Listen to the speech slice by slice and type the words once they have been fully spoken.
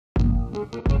Hi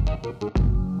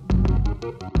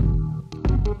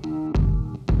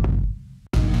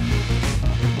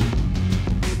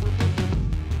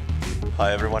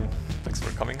everyone, thanks for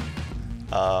coming.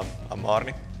 I'm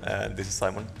Aarni, and this is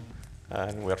Simon,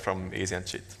 and we're from Easy and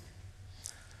Cheat.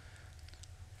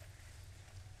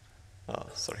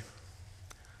 Sorry.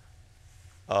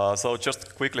 So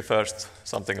just quickly first,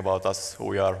 something about us, who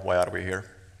we are, why are we here.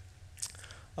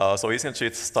 So Easy and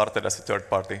Cheat started as a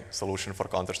third-party solution for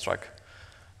Counter-Strike.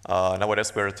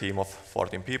 Nowadays we're a team of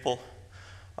 14 people,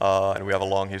 and we have a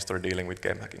long history dealing with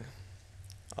game hacking.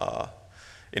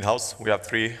 In-house, we have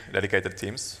 3 dedicated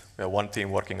teams. We have one team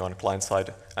working on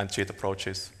client-side and cheat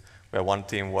approaches. We have one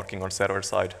team working on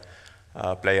server-side,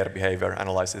 player behavior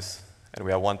analysis. And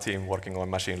we have one team working on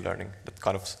machine learning that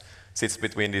kind of sits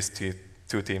between these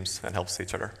 2 teams and helps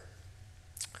each other.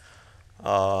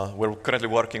 We're currently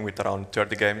working with around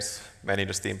 30 games, many in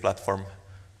the Steam platform,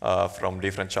 from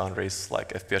different genres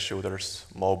like FPS shooters,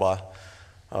 MOBA,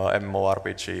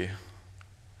 MMORPG,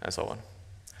 and so on.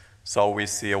 So we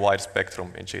see a wide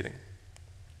spectrum in cheating.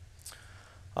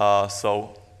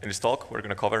 So in this talk, we're going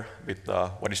to cover with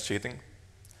what is cheating,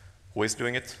 who is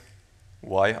doing it,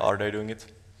 why are they doing it,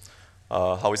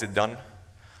 how is it done,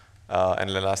 and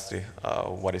then lastly,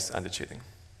 what is anti-cheating.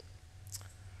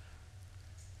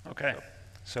 Okay,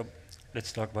 so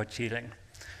let's talk about cheating.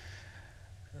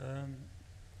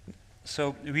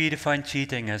 So we define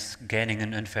cheating as gaining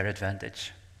an unfair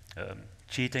advantage.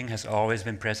 Cheating has always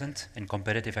been present in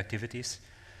competitive activities.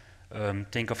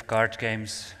 Think of card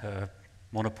games,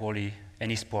 Monopoly,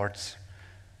 any sports.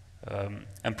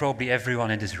 And probably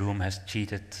everyone in this room has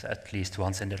cheated at least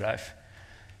once in their life,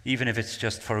 even if it's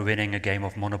just for winning a game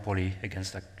of Monopoly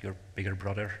against your bigger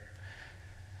brother.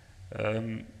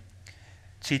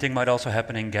 Cheating might also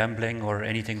happen in gambling or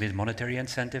anything with monetary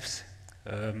incentives.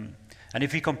 And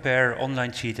if we compare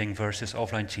online cheating versus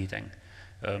offline cheating,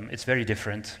 it's very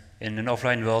different. In an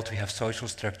offline world, we have social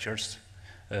structures,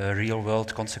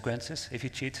 real-world consequences if you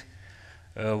cheat,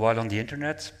 while on the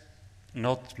internet,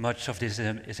 not much of this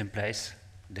is in place.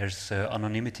 There's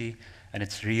anonymity, and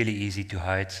it's really easy to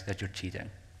hide that you're cheating.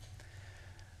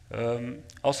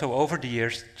 Also, over the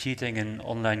years, cheating in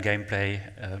online gameplay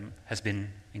has been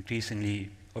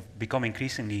become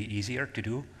increasingly easier to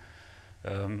do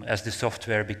as the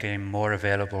software became more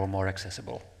available, more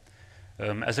accessible.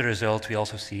 As a result, we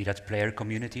also see that player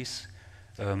communities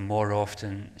more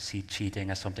often see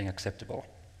cheating as something acceptable.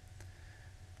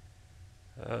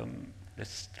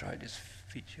 Let's try this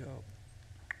video.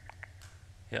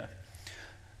 Yeah.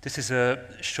 This is a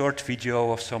short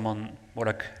video of someone more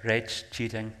like rage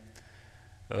cheating.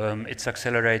 It's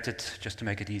accelerated just to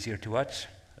make it easier to watch.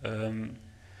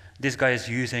 This guy is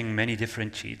using many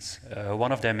different cheats.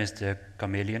 One of them is the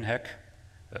chameleon hack.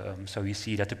 So you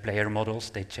see that the player models,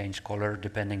 they change color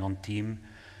depending on team,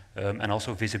 and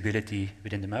also visibility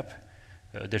within the map.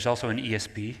 There's also an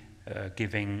ESP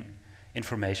giving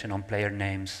information on player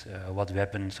names, what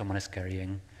weapon someone is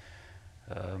carrying,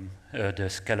 the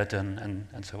skeleton,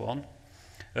 and so on.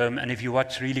 And if you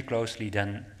watch really closely,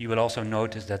 then you will also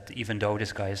notice that even though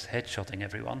this guy is headshotting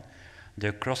everyone,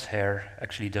 the crosshair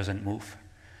actually doesn't move.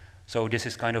 So this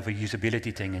is kind of a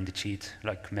usability thing in the cheat,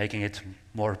 like making it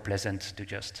more pleasant to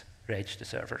just rage the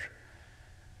server.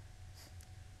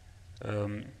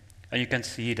 And you can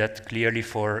see that clearly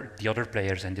for the other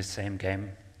players in this same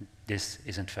game, this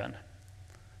isn't fun.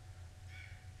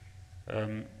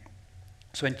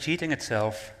 So in cheating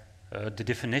itself, the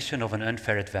definition of an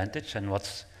unfair advantage and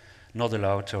what's not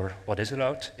allowed or what is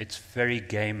allowed, it's very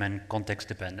game and context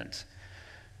dependent.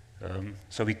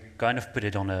 So we kind of put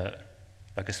it on a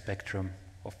spectrum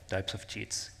of types of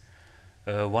cheats.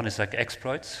 One is like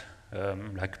exploits,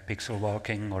 like pixel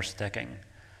walking or stacking.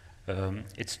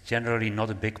 It's generally not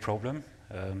a big problem,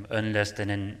 unless then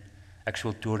in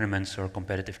actual tournaments or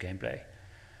competitive gameplay.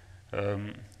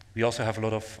 We also have a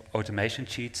lot of automation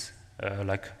cheats,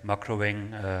 like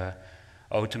macroing,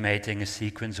 automating a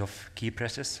sequence of key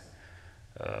presses.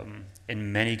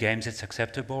 In many games it's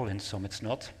acceptable, in some it's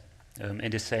not.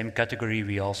 In the same category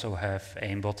we also have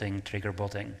aimbotting, trigger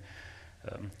botting,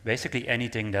 basically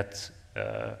anything that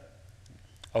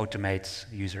automates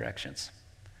user actions.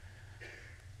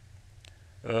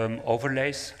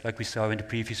 Overlays, like we saw in the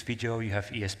previous video, you have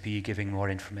ESP giving more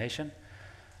information.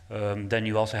 Then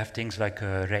you also have things like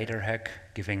a radar hack,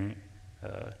 giving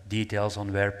details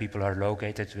on where people are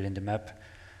located within the map.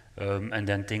 And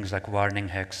then things like warning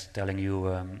hacks, telling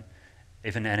you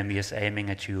if an enemy is aiming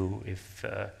at you, if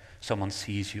someone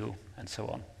sees you, and so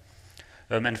on.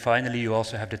 And finally, you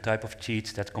also have the type of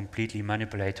cheats that completely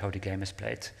manipulate how the game is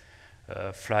played.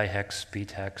 Fly hacks, speed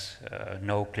hacks,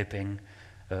 no clipping,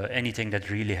 anything that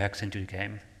really hacks into the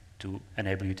game to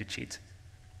enable you to cheat.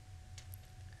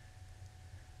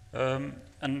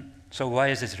 And so why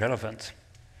is this relevant?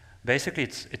 Basically,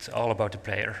 it's all about the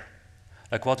player.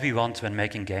 Like what we want when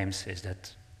making games is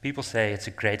that people say it's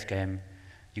a great game,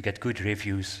 you get good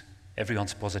reviews,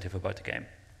 everyone's positive about the game.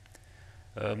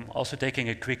 Also taking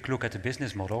a quick look at the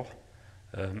business model,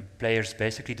 players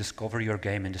basically discover your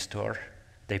game in the store.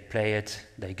 They play it,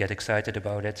 they get excited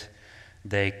about it,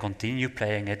 they continue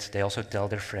playing it, they also tell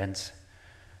their friends,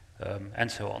 and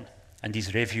so on. And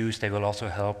these reviews, they will also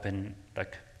help in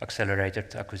like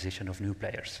accelerated acquisition of new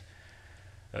players.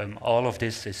 All of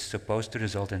this is supposed to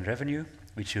result in revenue,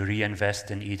 which you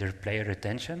reinvest in either player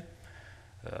retention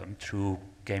through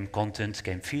game content,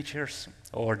 game features,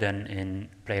 or then in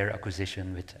player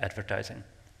acquisition with advertising.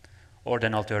 Or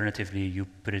then alternatively, you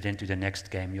put it into the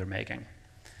next game you're making.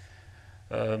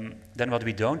 Then what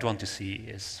we don't want to see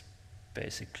is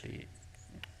basically,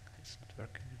 it's not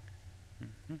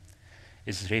working,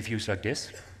 is reviews like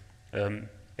this.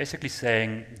 Basically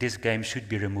saying this game should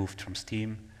be removed from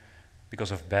Steam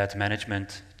because of bad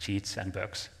management, cheats, and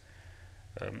bugs.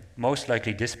 Most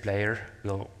likely this player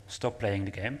will stop playing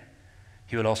the game.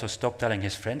 He will also stop telling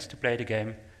his friends to play the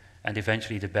game, and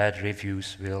eventually the bad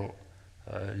reviews will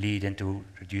lead into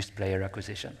reduced player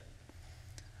acquisition.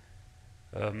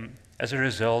 As a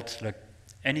result, like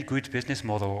any good business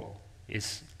model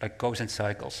is like goes in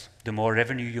cycles. The more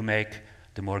revenue you make,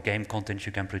 the more game content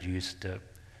you can produce,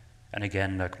 and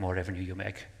again, like more revenue you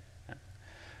make.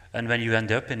 And when you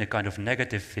end up in a kind of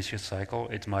negative vicious cycle,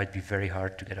 it might be very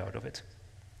hard to get out of it.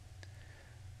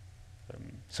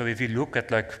 So if you look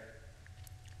at like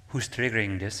who's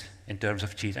triggering this in terms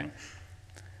of cheating,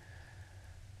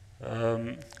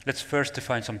 let's first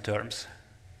define some terms,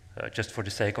 just for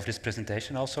the sake of this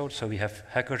presentation also. So we have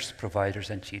hackers, providers,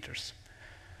 and cheaters.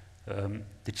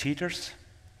 The cheaters,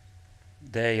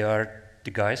 they are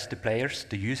the guys, the players,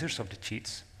 the users of the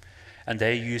cheats, and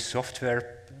they use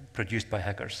software produced by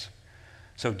hackers.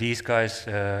 So these guys,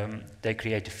 they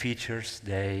create the features,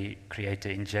 they create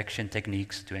the injection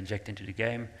techniques to inject into the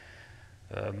game,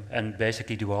 and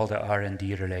basically do all the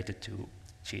R&D related to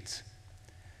cheats.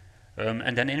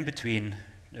 And then in between,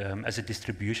 as a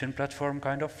distribution platform,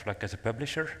 kind of, like as a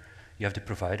publisher, you have the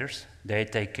providers. They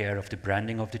take care of the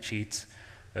branding of the cheats,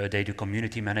 they do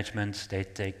community management, they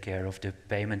take care of the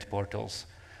payment portals.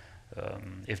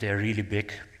 If they're really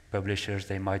big publishers,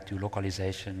 they might do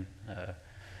localization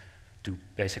to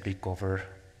basically cover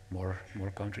more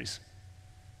countries.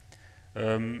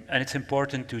 And it's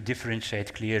important to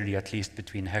differentiate clearly, at least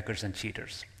between hackers and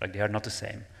cheaters. Like, they are not the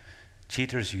same.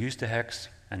 Cheaters use the hacks,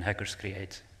 and hackers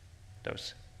create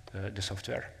those, the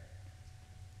software.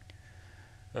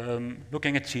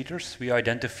 Looking at cheaters, we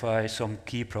identify some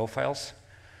key profiles.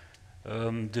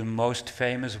 The most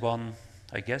famous one,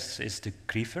 I guess, is the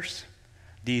griefers.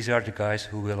 These are the guys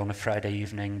who will, on a Friday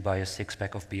evening, buy a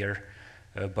six-pack of beer,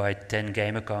 buy 10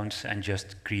 game accounts, and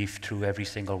just grief through every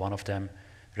single one of them,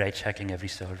 rage hacking every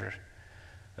server.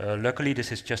 Luckily,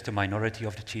 this is just a minority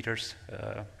of the cheaters.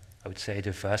 I would say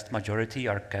the vast majority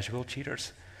are casual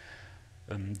cheaters.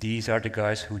 These are the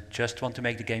guys who just want to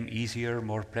make the game easier,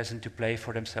 more pleasant to play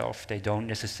for themselves. They don't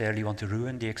necessarily want to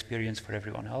ruin the experience for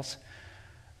everyone else.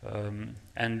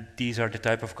 And these are the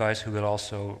type of guys who will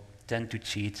also tend to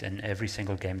cheat in every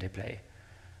single game they play.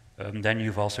 Then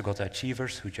you've also got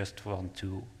achievers who just want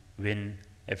to win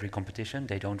every competition.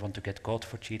 They don't want to get caught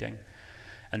for cheating.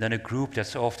 And then a group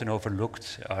that's often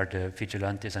overlooked are the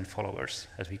vigilantes and followers,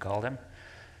 as we call them.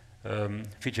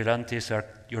 Vigilantes are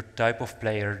your type of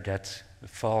player that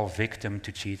fall victim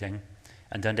to cheating,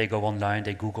 and then they go online,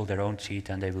 they Google their own cheat,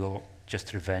 and they will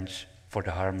just revenge for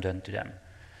the harm done to them.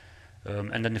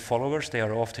 And then the followers, they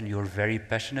are often your very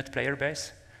passionate player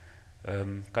base.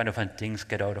 Kind of when things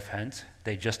get out of hand,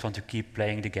 they just want to keep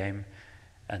playing the game,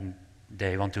 and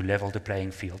they want to level the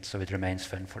playing field so it remains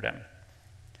fun for them.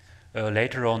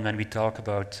 Later on, when we talk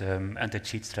about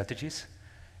anti-cheat strategies,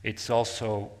 it's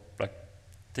also like,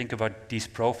 think about these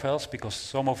profiles, because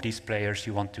some of these players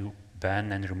you want to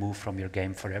ban and remove from your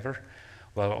game forever,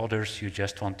 while others you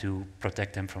just want to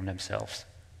protect them from themselves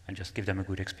and just give them a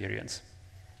good experience.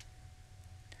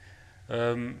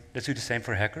 Let's do the same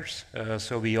for hackers.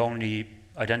 So we only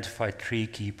identified 3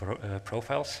 key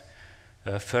profiles.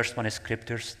 First one is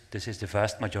scripters. This is the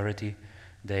vast majority.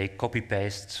 They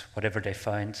copy-paste whatever they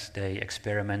find. They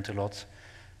experiment a lot.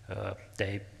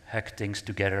 They hack things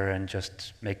together and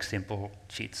just make simple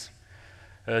cheats.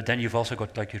 Then you've also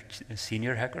got like your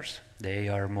senior hackers. They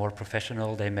are more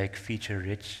professional. They make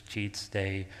feature-rich cheats.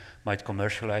 They might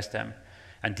commercialize them.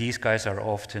 And these guys are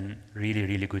often really,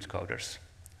 really good coders.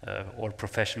 or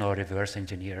professional reverse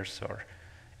engineers, or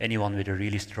anyone with a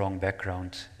really strong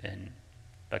background in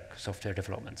like software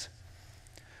development.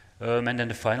 And then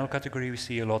the final category we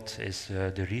see a lot is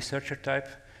the researcher type.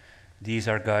 These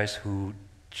are guys who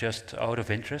just out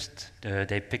of interest,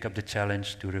 they pick up the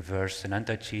challenge to reverse an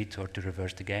anti-cheat or to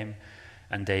reverse the game,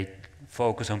 and they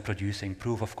focus on producing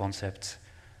proof of concepts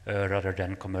rather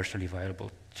than commercially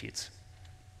viable cheats.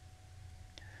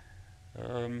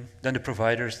 Then the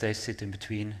providers, they sit in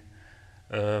between.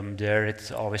 There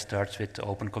it always starts with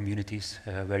open communities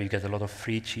where you get a lot of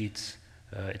free cheats.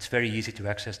 It's very easy to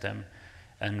access them.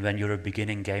 And when you're a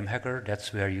beginning game hacker,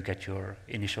 that's where you get your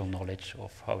initial knowledge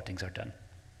of how things are done.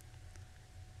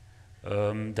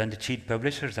 Then the cheat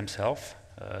publishers themselves,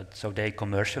 so they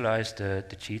commercialize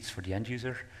the cheats for the end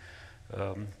user.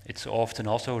 It's often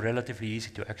also relatively easy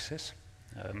to access,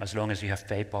 as long as you have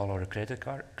PayPal or a credit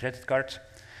card.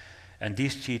 And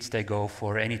these cheats, they go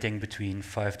for anything between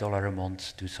 $5 a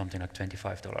month to something like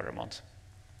 $25 a month.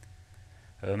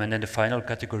 And then the final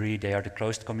category, they are the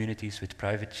closed communities with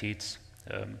private cheats.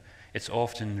 It's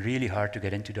often really hard to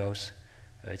get into those.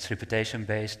 It's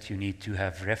reputation-based. You need to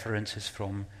have references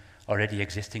from already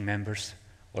existing members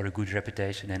or a good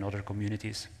reputation in other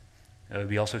communities.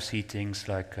 We also see things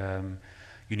like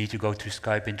you need to go through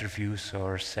Skype interviews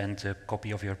or send a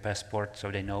copy of your passport so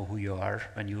they know who you are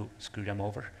when you screw them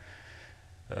over.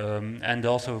 And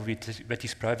also with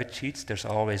these private cheats, there's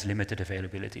always limited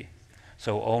availability.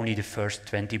 So only the first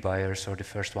 20 buyers or the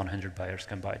first 100 buyers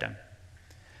can buy them.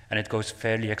 And it goes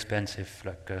fairly expensive,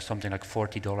 like something like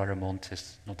 $40 a month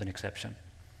is not an exception.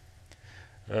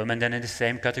 And then in the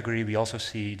same category, we also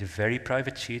see the very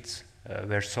private cheats,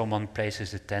 where someone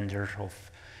places a tender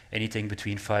of anything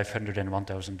between $500 and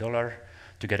 $1,000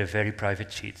 to get a very private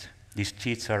cheat. These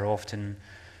cheats are often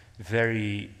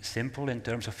very simple in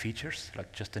terms of features,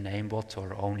 like just an aimbot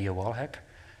or only a wall hack,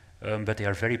 but they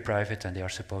are very private and they are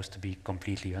supposed to be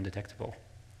completely undetectable.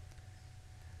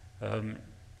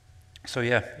 So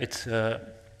yeah, it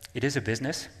is a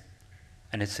business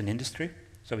and it's an industry.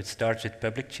 So it starts with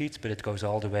public cheats, but it goes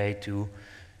all the way to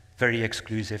very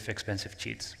exclusive, expensive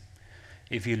cheats.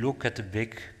 If you look at the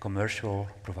big commercial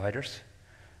providers,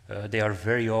 they are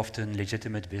very often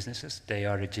legitimate businesses. They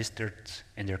are registered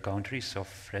in their countries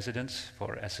of residence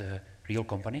as a real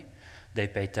company. They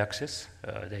pay taxes.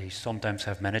 They sometimes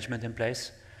have management in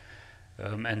place.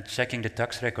 And checking the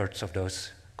tax records of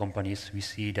those companies, we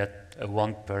see that a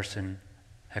one-person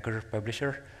hacker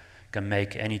publisher can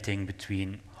make anything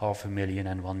between $500,000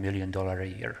 and $1 million a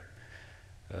year.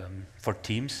 For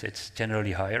teams, it's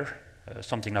generally higher.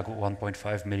 Something like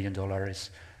 $1.5 million is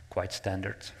quite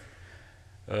standard.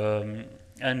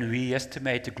 And we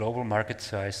estimate the global market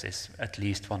size is at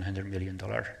least $100 million.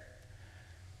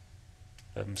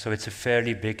 So it's a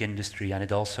fairly big industry, and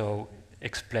it also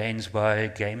explains why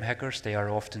game hackers, they are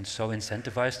often so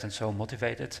incentivized and so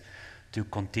motivated to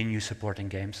continue supporting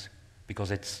games,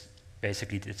 because it's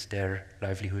their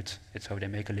livelihood. It's how they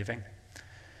make a living.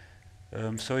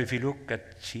 So if you look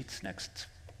at cheats next.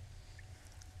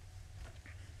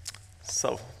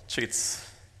 So, cheats.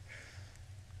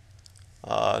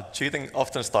 Cheating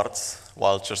often starts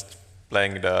while just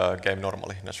playing the game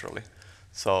normally, naturally.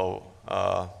 So,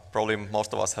 probably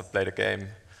most of us have played a game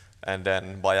and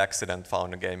then by accident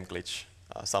found a game glitch,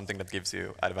 something that gives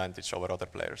you advantage over other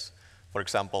players. For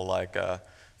example, like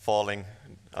falling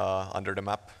under the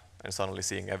map and suddenly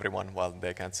seeing everyone while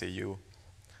they can't see you,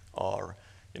 or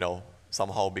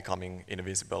somehow becoming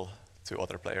invisible to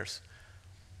other players.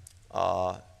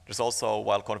 There's also,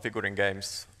 while configuring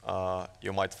games,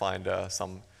 you might find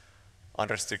some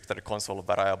unrestricted console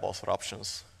variables or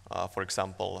options. For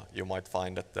example, you might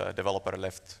find that the developer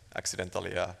left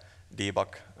accidentally a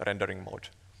debug rendering mode,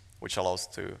 which allows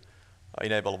to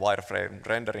enable wireframe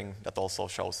rendering that also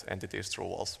shows entities through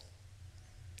walls.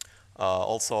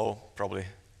 Also, probably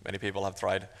many people have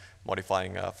tried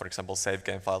modifying, for example, save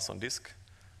game files on disk,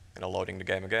 loading the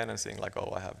game again and seeing like,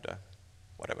 oh, I have the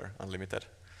whatever, unlimited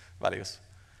values.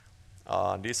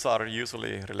 These are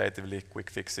usually relatively quick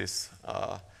fixes.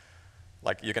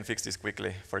 Like you can fix this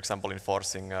quickly, for example,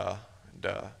 enforcing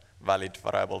the valid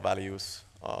variable values,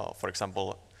 for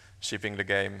example, shipping the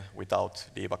game without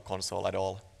debug console at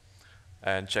all,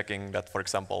 and checking that, for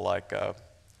example, like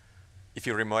if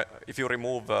you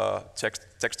remove a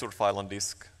texture file on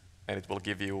disk and it will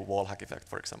give you wall hack effect,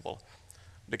 for example,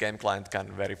 the game client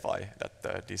can verify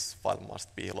that this file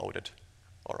must be loaded,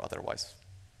 or otherwise,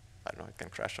 I don't know, it can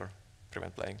crash or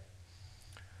prevent playing.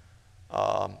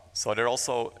 So there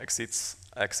also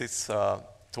exists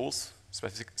tools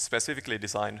specifically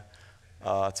designed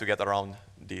to get around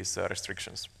these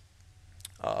restrictions.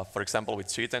 For example,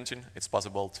 with Cheat Engine, it's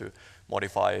possible to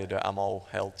modify the ammo,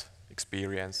 health,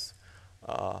 experience,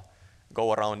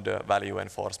 go around the value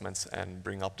enforcements, and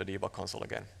bring up the debug console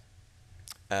again.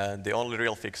 And the only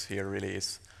real fix here really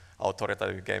is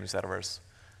authoritative game servers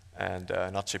and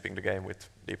not shipping the game with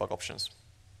debug options.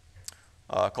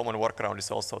 Common workaround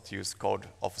is also to use code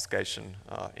obfuscation,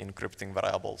 encrypting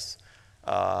variables.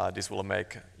 This will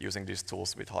make using these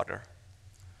tools a bit harder.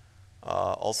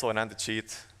 Also, an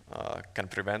anti-cheat can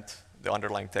prevent the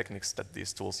underlying techniques that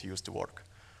these tools use to work.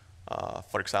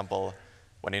 For example,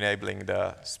 when enabling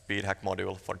the speed hack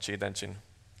module for Cheat Engine,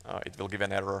 it will give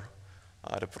an error.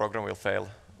 The program will fail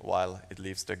while it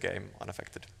leaves the game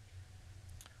unaffected.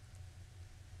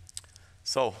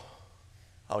 So,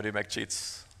 how do you make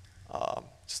cheats?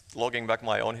 Just logging back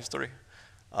my own history,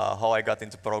 how I got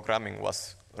into programming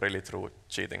was really through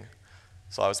cheating.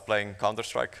 So I was playing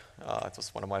Counter-Strike. It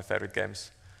was one of my favorite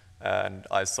games. And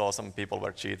I saw some people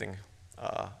were cheating.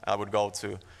 I would go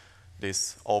to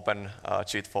these open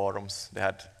cheat forums. They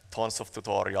had tons of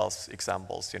tutorials,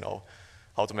 examples,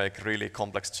 how to make really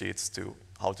complex cheats to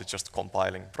how to just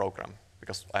compiling program.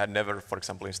 Because I had never, for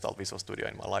example, installed Visual Studio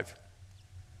in my life.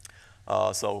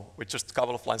 So with just a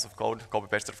couple of lines of code,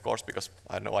 copy-pasted of course, because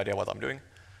I had no idea what I'm doing,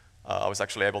 I was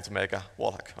actually able to make a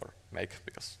wall hack, or make,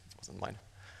 because it wasn't mine.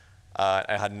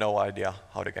 I had no idea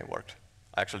how the game worked.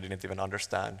 I actually didn't even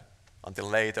understand until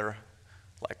later,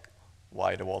 like,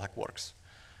 why the wall hack works.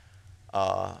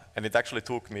 And it actually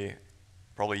took me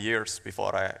probably years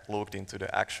before I looked into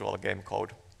the actual game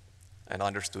code and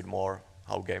understood more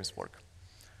how games work.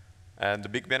 And the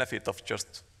big benefit of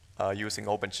just using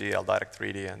OpenGL,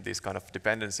 Direct3D, and these kind of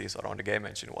dependencies around the game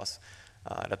engine was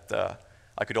that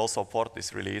I could also port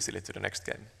this really easily to the next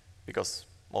game, because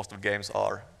most of the games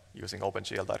are using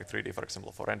OpenGL, Direct3D, for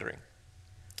example, for rendering.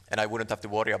 And I wouldn't have to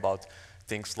worry about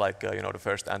things like the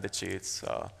first anti-cheats,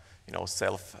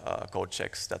 self-code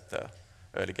checks that the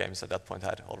early games at that point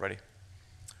had already.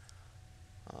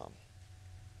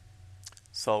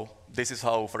 So this is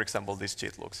how, for example, this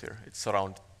cheat looks here. It's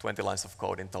around 20 lines of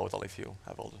code in total if you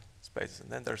have all the spaces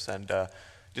and enders. And this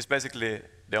is basically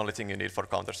the only thing you need for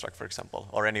Counter-Strike, for example,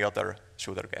 or any other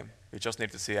shooter game. You just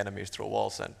need to see enemies through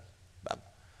walls and bam.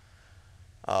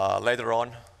 Later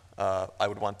on, I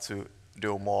would want to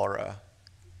do more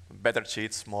better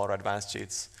cheats, more advanced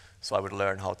cheats. So I would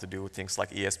learn how to do things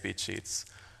like ESP cheats,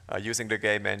 using the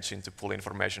game engine to pull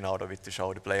information out of it to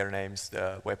show the player names,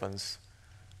 the weapons,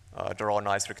 draw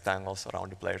nice rectangles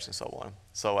around the players and so on.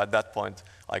 So at that point,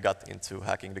 I got into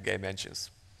hacking the game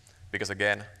engines. Because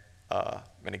again,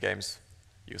 many games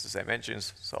use the same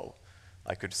engines, so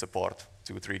I could support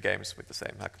 2 or 3 games with the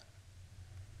same hack.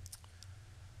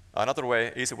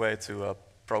 Another easy way to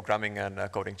programming and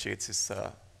coding cheats is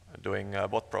doing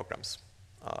bot programs.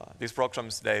 These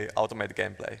programs, they automate the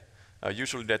gameplay.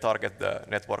 Usually they target the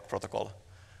network protocol,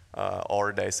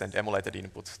 or they send emulated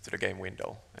input to the game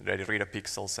window. And they read the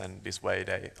pixels, and this way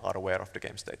they are aware of the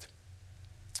game state.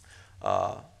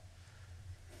 For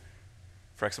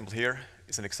example, here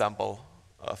is an example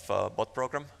of a bot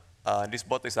program. This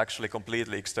bot is actually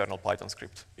completely external Python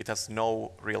script. It has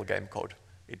no real game code.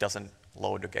 It doesn't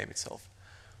load the game itself.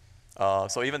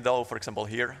 So even though, for example,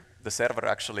 here, the server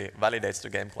actually validates the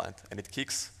game client, and it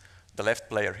kicks the left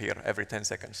player here every 10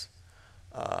 seconds,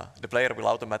 the player will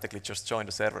automatically just join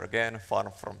the server again,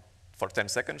 farm for 10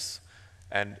 seconds.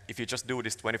 And if you just do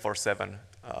this 24/7,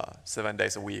 7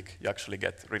 days a week, you actually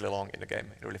get really long in the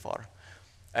game, really far.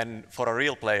 And for a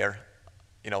real player,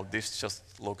 this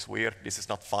just looks weird. This is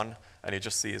not fun. And you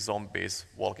just see zombies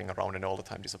walking around and all the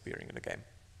time disappearing in the game.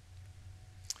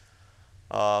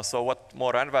 So what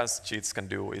more advanced cheats can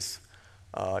do is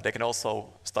they can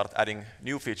also start adding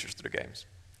new features to the games.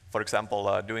 For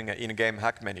example, doing an in-game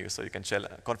hack menu, so you can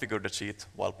configure the cheat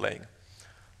while playing.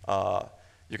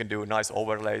 You can do nice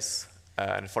overlays.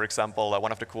 And for example,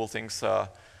 one of the cool things,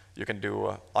 you can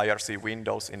do IRC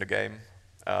windows in the game.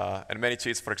 And many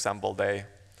cheats, for example, they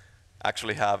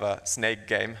actually have a snake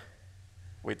game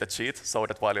with the cheat, so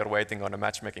that while you're waiting on a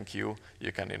matchmaking queue,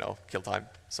 you can kill time.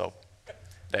 So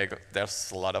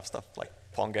there's a lot of stuff like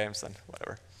Pong games and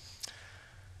whatever.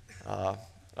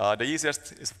 The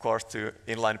easiest is, of course, to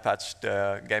inline patch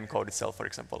the game code itself, for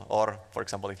example, or, for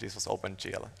example, if this was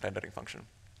OpenGL rendering function.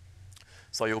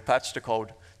 So you'll patch the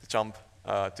code to jump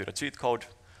to the cheat code,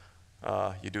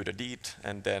 you do the delete,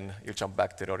 and then you jump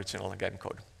back to the original game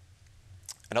code.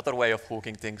 Another way of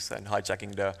hooking things and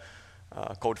hijacking the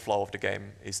code flow of the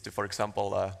game is to, for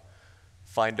example,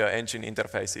 find the engine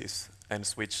interfaces and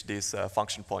switch these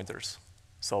function pointers.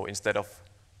 So instead of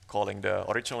calling the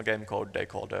original game code, they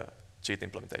call the cheat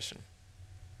implementation.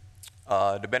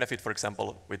 The benefit, for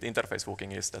example, with interface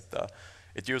hooking is that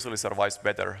it usually survives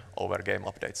better over game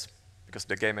updates, because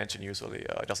the game engine usually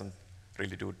doesn't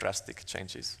really do drastic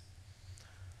changes.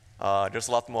 There's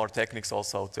a lot more techniques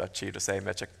also to achieve the same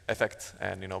effect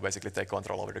and basically take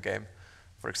control over the game.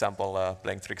 For example,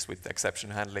 playing tricks with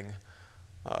exception handling,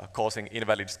 causing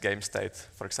invalid game state,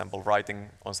 for example, writing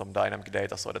on some dynamic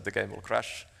data so that the game will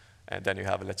crash, and then you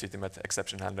have a legitimate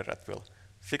exception handler that will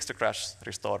fix the crash,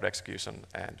 restore the execution,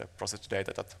 and process the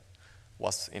data that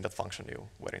was in that function you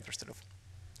were interested in.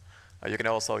 You can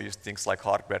also use things like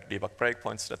hardware debug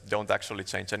breakpoints that don't actually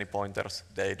change any pointers,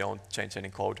 they don't change any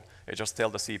code. They just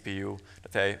tell the CPU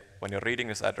that, hey, when you're reading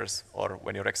this address or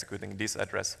when you're executing this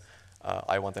address,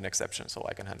 I want an exception so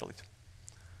I can handle it.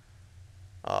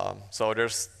 So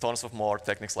there's tons of more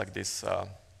techniques like this.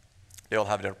 They all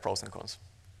have their pros and cons.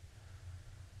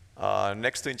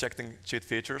 Next to injecting cheat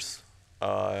features,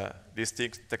 these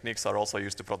techniques are also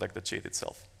used to protect the cheat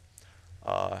itself.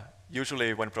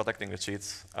 Usually when protecting the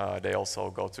cheats, they also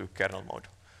go to kernel mode.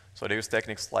 So they use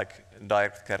techniques like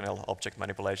direct kernel object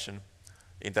manipulation,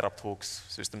 interrupt hooks,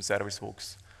 system service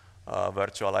hooks,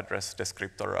 virtual address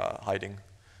descriptor hiding,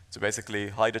 to basically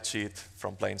hide the cheat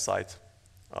from plain sight,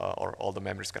 or all the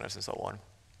memory scanners and so on.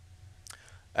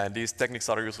 And these techniques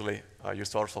are usually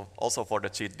used also for the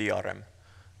cheat DRM,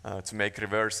 to make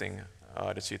reversing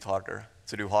the cheat harder,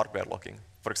 to do hardware locking.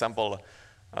 For example,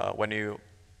 when you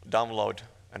download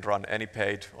and run any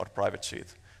paid or private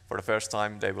cheat, for the first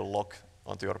time they will lock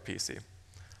onto your PC.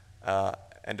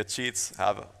 And the cheats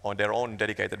have on their own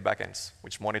dedicated backends,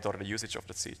 which monitor the usage of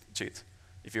the cheat.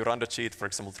 If you run the cheat, for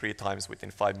example, 3 times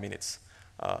within 5 minutes,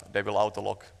 they will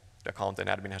auto-lock the account and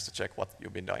admin has to check what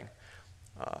you've been doing.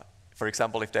 For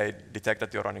example, if they detect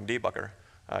that you're running debugger,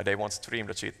 they won't stream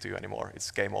the cheat to you anymore.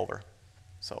 It's game over.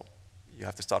 So you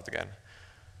have to start again.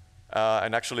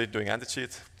 And actually doing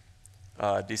anti-cheat,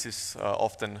 this is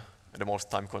often the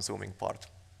most time-consuming part.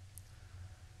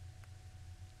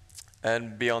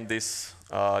 And beyond this,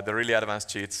 the really advanced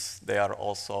cheats, they are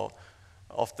also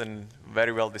often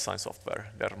very well-designed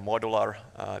software. They're modular.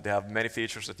 They have many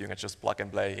features that you can just plug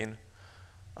and play in.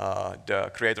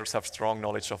 The creators have strong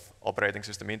knowledge of operating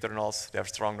system internals. They have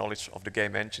strong knowledge of the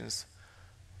game engines.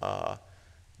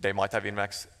 They might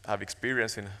have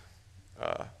experience in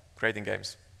creating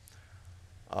games.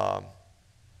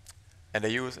 And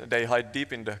they hide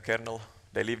deep in the kernel.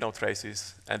 They leave no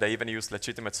traces. And they even use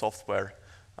legitimate software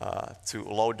to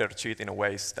load their cheat in a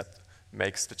ways that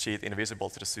makes the cheat invisible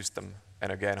to the system,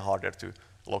 and again, harder to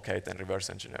locate and reverse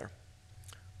engineer.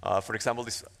 For example,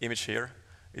 this image here,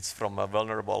 it's from a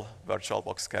vulnerable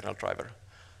VirtualBox kernel driver,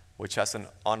 which has an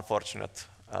unfortunate,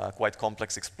 quite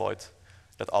complex exploit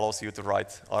that allows you to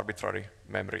write arbitrary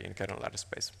memory in kernel address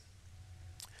space.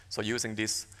 So using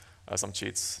this, some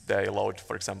cheats, they load,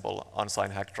 for example,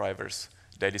 unsigned hack drivers.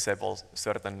 They disable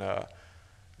certain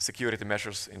security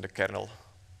measures in the kernel.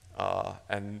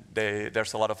 And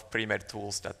there's a lot of pre-made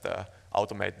tools that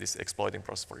automate this exploiting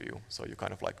process for you. So you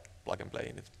kind of like plug and play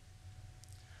in it.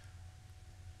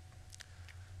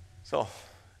 So,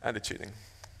 anti-cheating.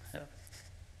 Yeah.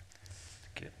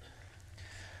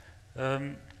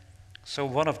 Okay. So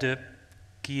one of the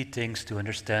key things to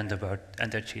understand about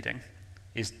anti-cheating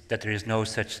is that there is no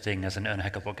such thing as an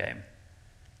unhackable game.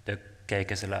 The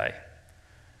cake is a lie.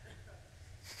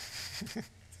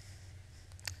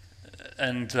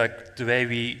 And like the way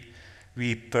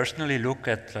we personally look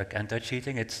at like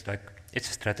anti-cheating, it's a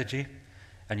strategy,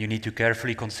 and you need to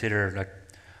carefully consider like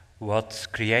what's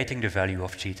creating the value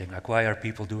of cheating, like why are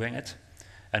people doing it,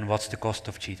 and what's the cost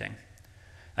of cheating.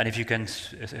 And if you can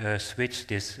switch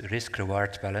this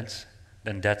risk-reward balance,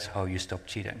 then that's how you stop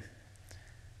cheating.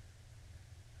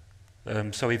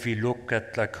 So if we look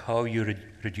at like how you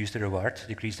reduce the reward,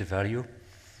 decrease the value,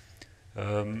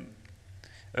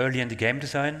 early in the game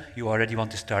design, you already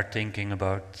want to start thinking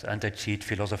about anti-cheat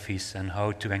philosophies and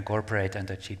how to incorporate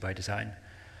anti-cheat by design.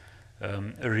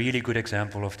 A really good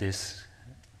example of this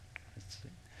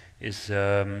is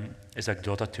like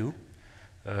Dota 2,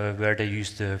 where they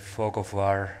use the fog of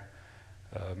war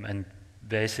and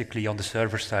basically on the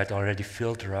server side already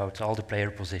filter out all the player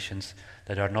positions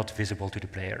that are not visible to the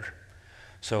player.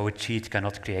 So a cheat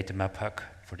cannot create a map hack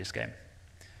for this game.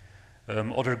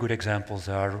 Other good examples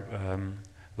are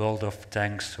World of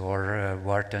Tanks or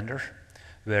War Thunder,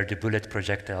 where the bullet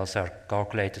projectiles are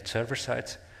calculated server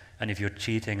side, and if you're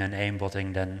cheating and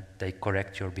aimbotting, then they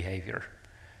correct your behavior.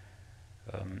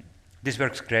 This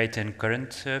works great in current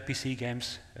PC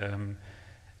games,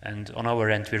 and on our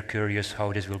end we're curious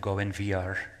how this will go in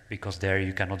VR, because there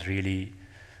you cannot really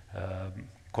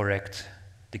correct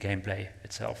the gameplay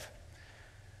itself.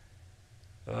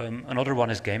 Another one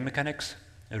is game mechanics.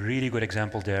 A really good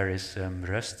example there is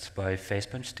Rust by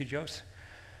Facepunch Studios.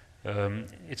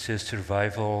 It's a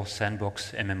survival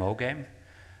sandbox MMO game.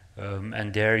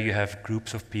 And there you have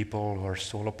groups of people or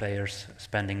solo players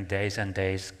spending days and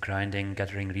days grinding,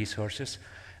 gathering resources,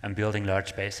 and building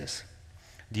large bases.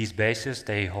 These bases,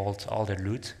 they hold all their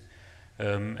loot,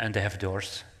 and they have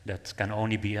doors that can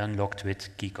only be unlocked with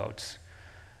key codes.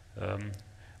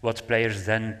 What players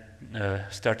then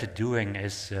started doing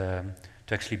is to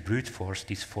actually brute force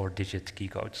these 4-digit key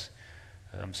codes.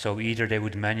 So either they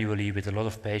would manually, with a lot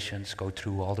of patience, go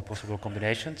through all the possible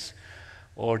combinations,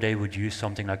 or they would use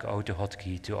something like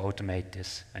AutoHotkey to automate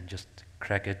this and just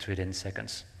crack it within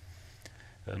seconds.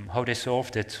 How they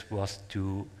solved it was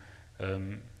to,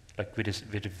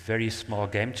 with a very small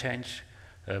game change,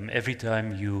 every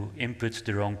time you input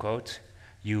the wrong code,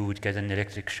 you would get an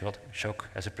electric shock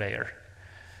as a player.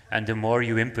 And the more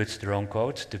you input the wrong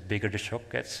code, the bigger the shock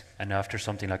gets, and after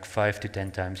something like 5 to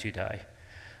 10 times you die.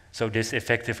 So this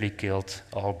effectively killed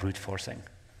all brute forcing.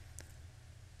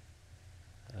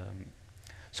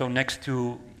 So next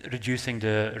to reducing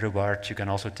the reward, you can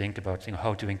also think about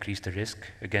how to increase the risk.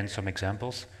 Again, some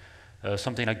examples.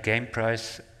 Something like game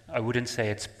price, I wouldn't say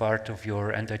it's part of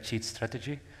your anti-cheat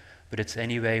strategy, but it's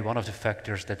anyway one of the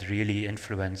factors that really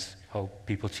influence how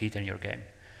people cheat in your game.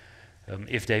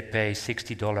 If they pay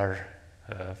 $60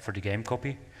 for the game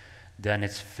copy, then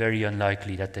it's very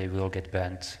unlikely that they will get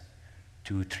banned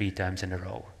 2-3 times in a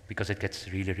row, because it gets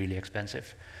really, really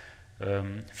expensive.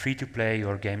 Free-to-play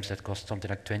or games that cost something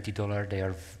like $20, they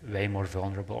are way more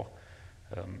vulnerable,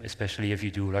 especially if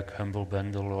you do like Humble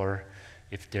Bundle, or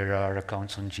if there are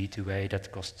accounts on G2A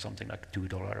that cost something like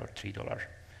 $2 or $3.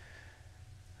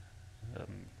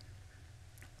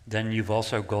 Then you've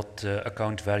also got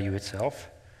account value itself.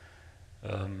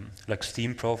 Like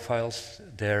Steam profiles,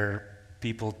 there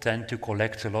people tend to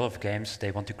collect a lot of games.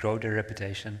 They want to grow their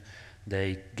reputation.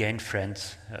 They gain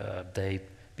friends. They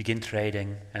begin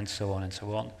trading, and so on and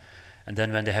so on. And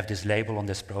then when they have this label on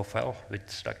this profile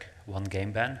with like 1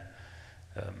 game ban,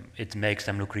 it makes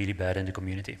them look really bad in the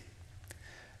community.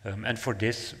 And for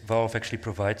this, Valve actually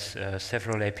provides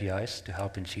several APIs to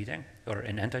help in cheating, or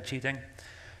in anti-cheating.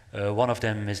 One of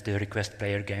them is the request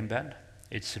player game ban.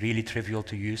 It's really trivial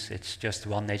to use. It's just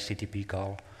 1 HTTP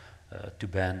call to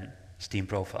ban Steam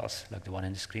profiles, like the one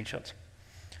in the screenshot.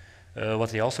 What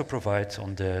they also provide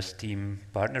on the Steam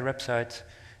partner website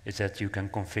is that you can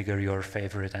configure your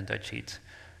favorite anti-cheat.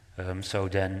 So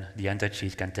then the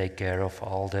anti-cheat can take care of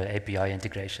all the API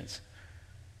integrations.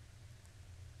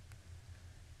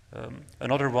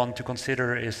 Another one to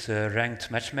consider is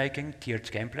ranked matchmaking, tiered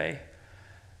gameplay.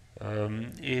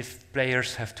 If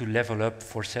players have to level up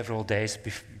for several days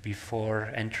before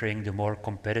entering the more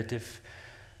competitive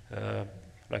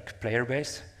player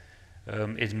base,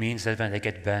 it means that when they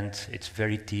get banned, it's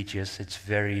very tedious, it's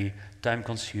very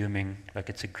time-consuming, like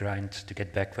it's a grind to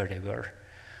get back where they were.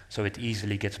 So it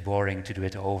easily gets boring to do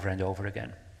it over and over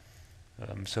again.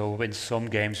 So in some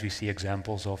games we see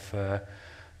examples of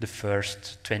the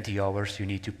first 20 hours you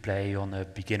need to play on a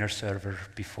beginner server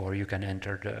before you can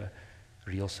enter the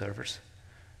real servers.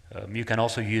 You can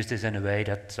also use this in a way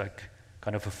that's like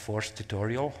kind of a forced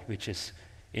tutorial, which is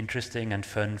interesting and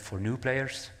fun for new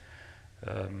players.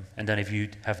 And then if you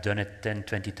have done it 10,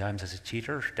 20 times as a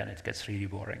cheater, then it gets really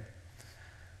boring.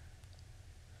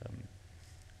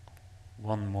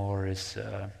 One more is,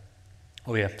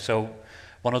 so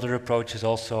one other approach is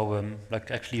also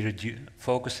actually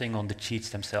focusing on the cheats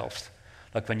themselves.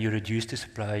 Like when you reduce the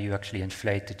supply, you actually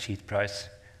inflate the cheat price,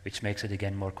 which makes it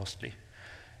again more costly.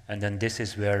 And then this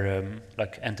is where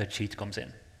anti-cheat comes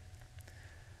in.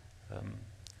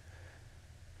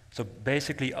 So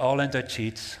basically all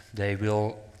anti-cheats, they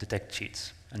will detect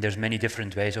cheats. And there's many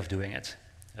different ways of doing it.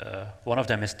 One of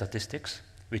them is statistics,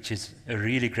 which is a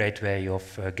really great way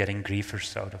of getting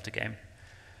griefers out of the game.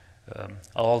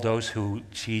 All those who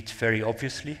cheat very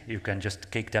obviously, you can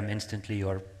just kick them instantly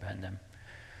or ban them.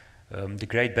 The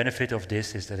great benefit of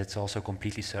this is that it's also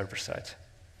completely server-side.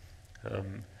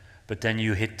 But then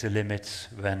you hit the limits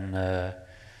when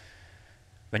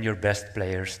your best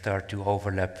players start to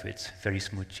overlap with very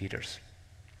smooth cheaters.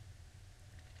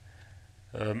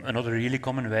 Another really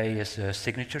common way is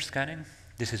signature scanning.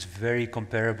 This is very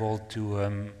comparable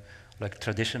to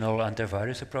traditional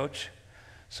antivirus approach.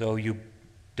 So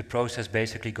the process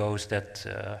basically goes that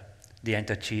the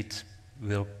anti-cheat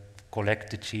will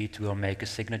collect the cheat, will make a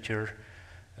signature,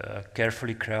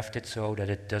 carefully craft it so that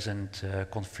it doesn't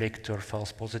conflict or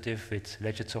false positive with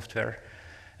legit software.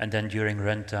 And then during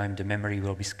runtime, the memory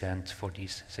will be scanned for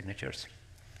these signatures.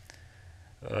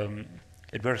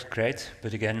 It works great,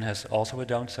 but again has also a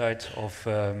downside of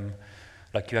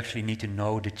like you actually need to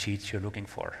know the cheats you're looking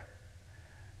for.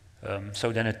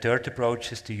 So then a third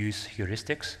approach is to use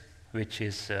heuristics, which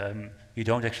is you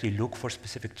don't actually look for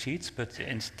specific cheats, but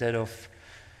instead of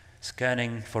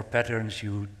scanning for patterns,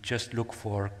 you just look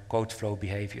for code flow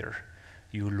behavior.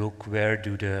 You look where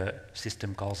do the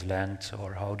system calls land,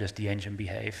 or how does the engine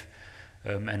behave,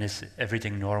 and is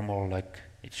everything normal like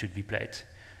it should be played.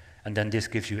 And then this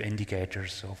gives you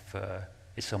indicators of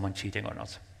is someone cheating or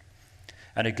not.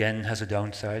 And again has a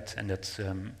downside, and that's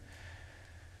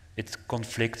it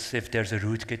conflicts if there's a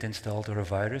rootkit installed or a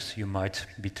virus, you might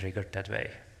be triggered that way.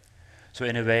 So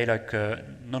in a way, like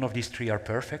none of these three are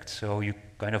perfect, so you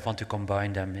kind of want to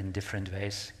combine them in different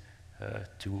ways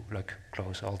to like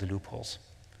close all the loopholes.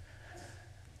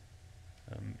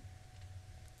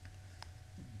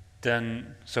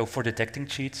 Then, so for detecting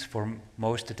cheats, for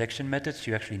most detection methods,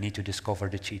 you actually need to discover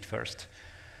the cheat first.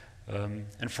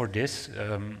 And for this,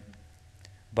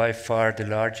 by far the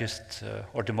largest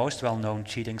or the most well-known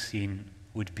cheating scene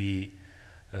would be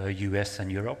US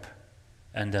and Europe,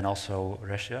 and then also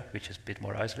Russia, which is a bit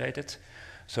more isolated.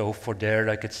 So for there,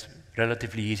 like it's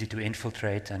relatively easy to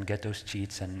infiltrate and get those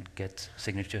cheats and get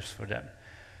signatures for them.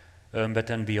 But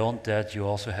then beyond that, you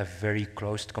also have very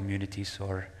closed communities,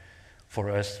 or for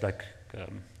us, like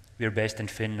we're based in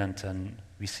Finland, and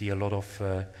we see a lot of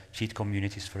cheat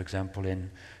communities, for example,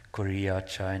 in Korea,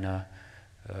 China,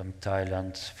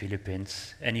 Thailand,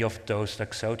 Philippines, any of those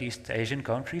like Southeast Asian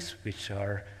countries, which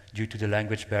are due to the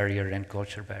language barrier and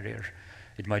culture barrier,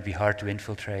 it might be hard to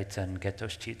infiltrate and get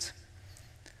those cheats.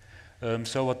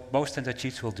 So what most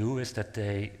anti-cheats will do is that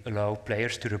they allow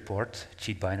players to report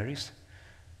cheat binaries.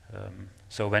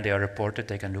 So when they are reported,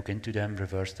 they can look into them,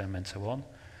 reverse them, and so on.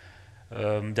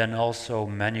 Then also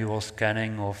manual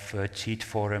scanning of cheat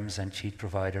forums and cheat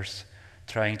providers,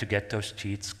 trying to get those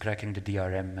cheats, cracking the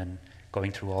DRM, and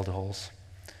going through all the holes.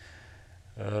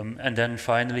 And then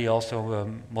finally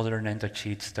also modern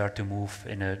anti-cheats start to move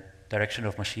in a direction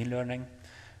of machine learning,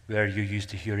 where you use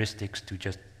the heuristics to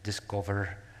just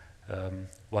discover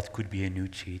what could be a new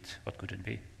cheat, what couldn't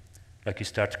be. Like you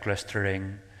start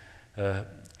clustering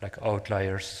like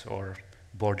outliers or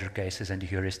border cases in the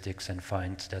heuristics and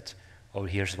find that, oh,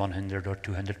 here's 100 or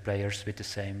 200 players with the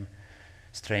same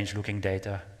strange looking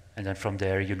data. And then from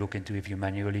there you look into if you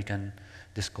manually can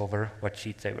discover what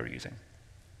cheat they were using.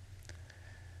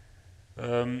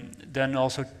 Then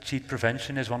also cheat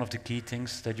prevention is one of the key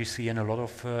things that you see in a lot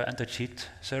of anti-cheat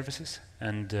services.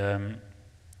 And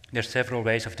there's several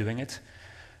ways of doing it.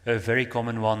 A very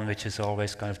common one, which is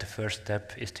always kind of the first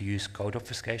step, is to use code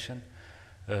obfuscation.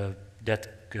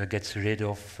 That gets rid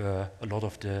of a lot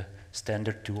of the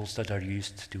standard tools that are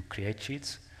used to create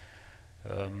cheats.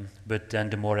 But then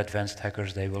the more advanced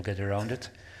hackers, they will get around it.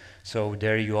 So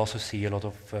there you also see a lot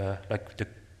of, like the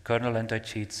kernel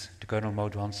anti-cheats, the kernel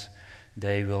mode ones,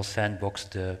 they will sandbox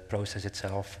the process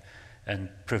itself and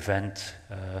prevent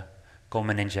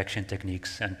common injection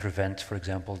techniques, and prevent, for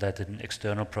example, that an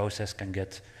external process can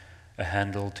get a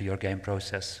handle to your game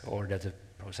process, or that the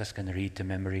process can read the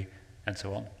memory, and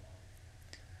so on.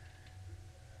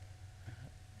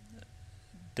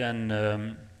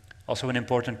 Then also an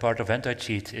important part of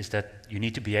anti-cheat is that you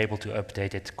need to be able to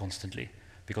update it constantly,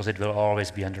 because it will always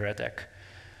be under attack.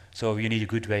 So you need a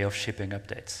good way of shipping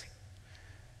updates.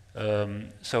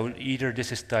 So either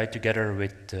this is tied together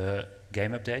with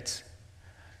game updates,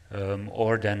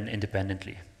 or then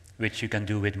independently, which you can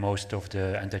do with most of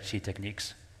the anti-cheat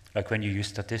techniques. Like when you use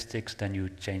statistics, then you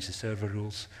change the server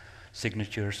rules.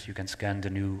 Signatures, you can scan the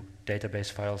new database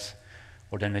files,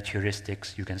 or then with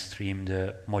heuristics, you can stream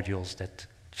the modules that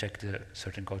check the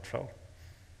certain code flow.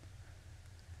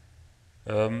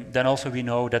 Then also we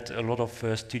know that a lot of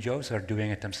studios are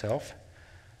doing it themselves.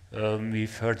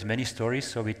 We've heard many stories,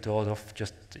 so we thought of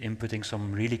just inputting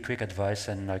some really quick advice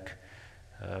and like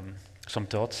some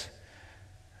thoughts.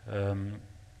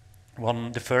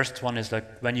 The first one is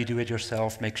like when you do it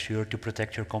yourself, make sure to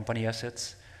protect your company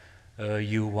assets.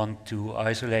 You want to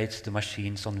isolate the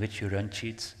machines on which you run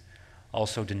cheats.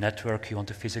 Also the network, you want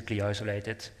to physically isolate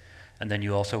it. And then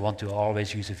you also want to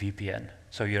always use a VPN,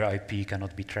 so your IP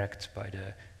cannot be tracked by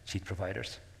the cheat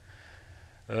providers.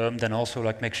 Then also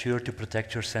like make sure to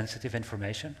protect your sensitive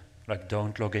information. Like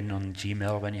don't log in on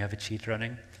Gmail when you have a cheat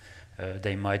running.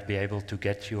 They might be able to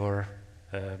get your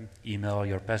email,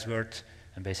 your password,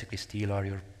 and basically steal all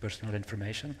your personal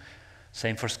information.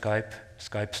 Same for Skype.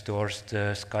 Skype stores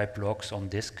the Skype logs on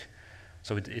disk,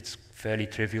 so it's fairly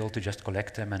trivial to just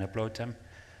collect them and upload them.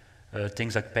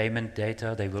 Things like payment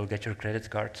data, they will get your credit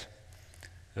card.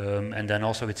 And then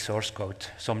also with source code,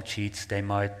 some cheats, they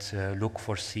might look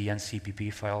for C and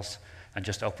CPP files and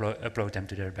just upload them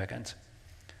to their backend.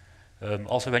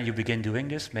 Also, when you begin doing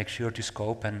this, make sure to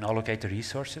scope and allocate the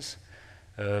resources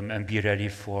and be ready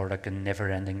for like a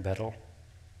never-ending battle.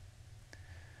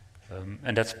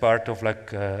 And that's part of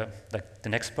like the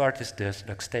next part is this,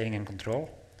 like staying in control,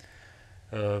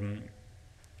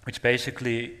 which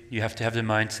basically you have to have the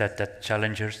mindset that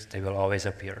challengers, they will always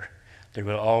appear. There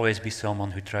will always be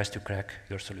someone who tries to crack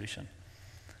your solution.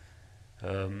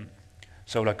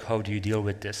 So like, how do you deal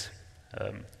with this?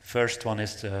 First one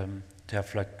is to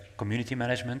have like community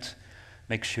management.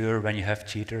 Make sure when you have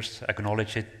cheaters,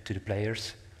 acknowledge it to the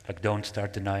players, like don't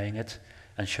start denying it,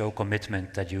 and show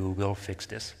commitment that you will fix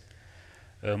this.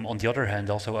 On the other hand,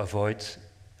 also avoid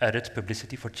added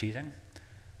publicity for cheating.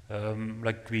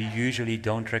 Like we usually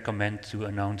don't recommend to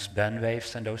announce ban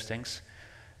waves and those things,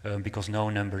 because no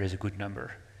number is a good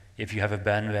number. If you have a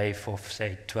ban wave of,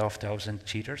 say, 12,000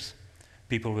 cheaters,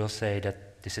 people will say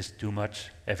that this is too much,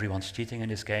 everyone's cheating in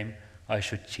this game, I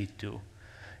should cheat too.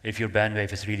 If your ban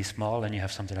wave is really small and you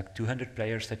have something like 200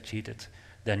 players that cheated,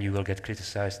 then you will get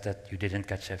criticized that you didn't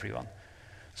catch everyone.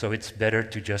 So it's better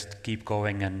to just keep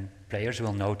going and players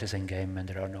will notice in game when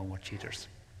there are no more cheaters.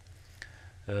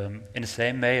 In the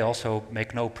same way, also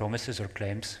make no promises or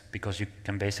claims, because you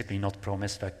can basically not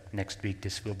promise like next week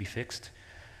this will be fixed.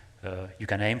 You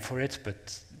can aim for it,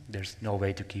 but there's no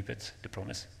way to keep it, the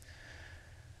promise.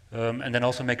 And then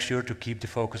also make sure to keep the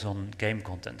focus on game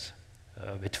content.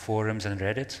 With forums and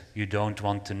Reddit, you don't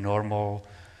want the normal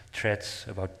threads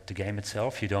about the game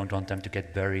itself. You don't want them to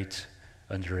get buried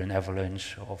under an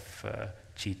avalanche of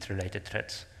cheat-related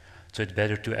threads. So it's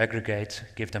better to aggregate,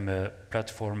 give them a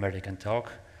platform where they can talk,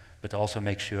 but also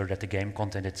make sure that the game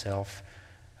content itself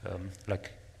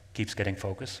like keeps getting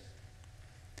focus.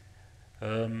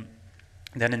 Then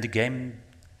in the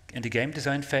game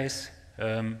design phase,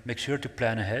 make sure to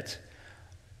plan ahead.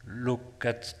 Look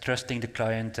at trusting the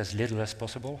client as little as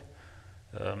possible.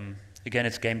 Again,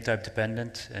 it's game type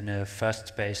dependent. In a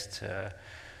fast-paced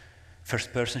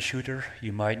first-person shooter,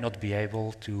 you might not be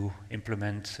able to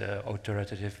implement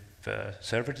authoritative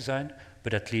server design,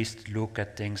 but at least look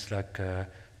at things like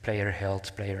player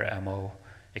health, player ammo,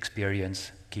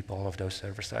 experience, keep all of those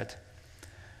server-side.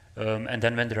 And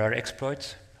then when there are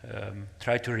exploits,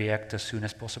 try to react as soon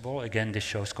as possible. Again, this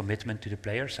shows commitment to the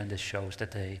players, and this shows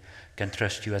that they can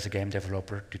trust you as a game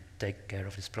developer to take care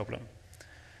of this problem.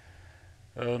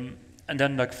 And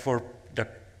then, like for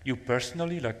you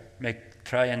personally, like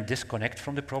try and disconnect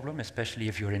from the problem, especially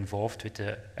if you're involved with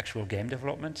the actual game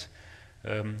development.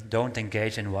 Don't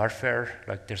engage in warfare.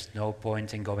 Like there's no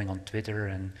point in going on Twitter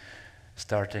and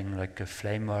starting like a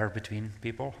flame war between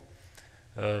people.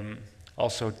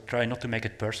 Also, try not to make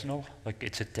it personal. Like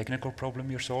it's a technical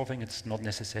problem you're solving. It's not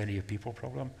necessarily a people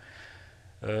problem.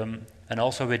 And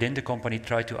also within the company,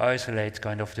 try to isolate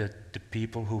kind of the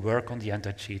people who work on the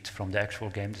anti-cheat from the actual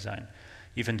game design.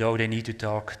 Even though they need to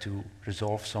talk to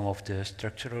resolve some of the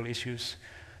structural issues,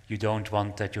 you don't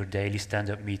want that your daily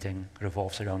stand-up meeting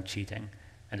revolves around cheating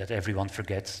and that everyone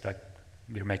forgets like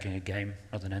we're making a game,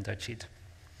 not an anti-cheat.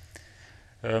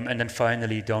 And then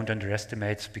finally, don't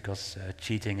underestimate, because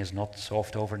cheating is not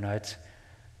solved overnight.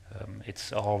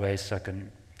 It's always like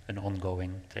an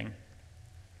ongoing thing.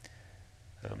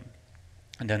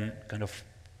 And then kind of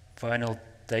final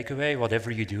takeaway,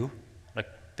 whatever you do, like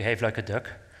behave like a duck.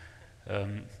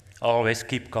 Always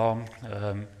keep calm,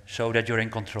 show that you're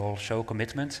in control, show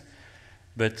commitment,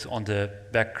 but on the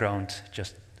background,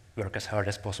 just work as hard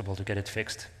as possible to get it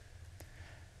fixed.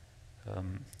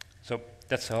 So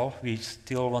that's all. We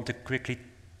still want to quickly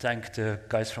thank the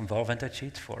guys from Valve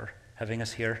Anti-Cheat for having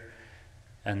us here,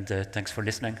 and thanks for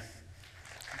listening.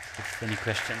 If any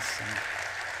questions.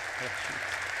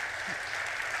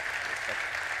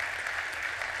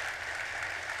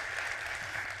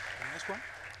 Next one?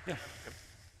 Yeah.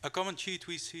 A common cheat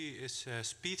we see is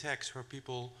speed hacks, where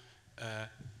people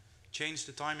change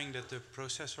the timing that the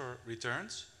processor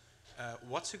returns.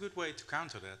 What's a good way to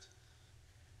counter that?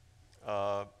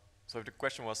 So if the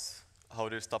question was, how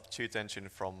do you stop cheat engine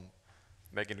from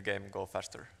making the game go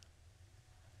faster?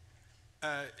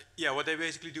 Yeah, what they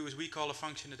basically do is we call a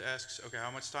function that asks, okay,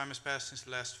 how much time has passed since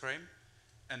the last frame?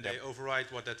 And they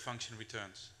override what that function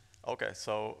returns. Okay,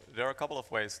 so there are a couple of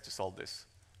ways to solve this.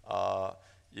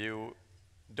 You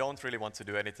don't really want to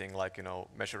do anything like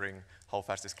measuring how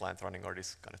fast is client running or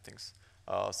these kind of things.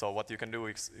 So what you can do,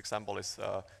 example, is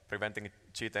preventing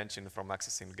cheat engine from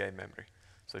accessing game memory.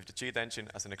 So if the cheat engine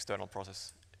as an external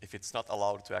process, if it's not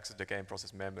allowed to access the game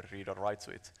process memory, read or write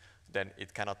to it, then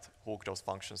it cannot hook those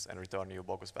functions and return you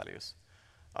bogus values.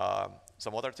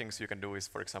 Some other things you can do is,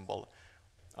 for example,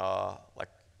 like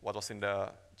what was in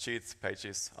the cheat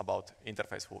pages about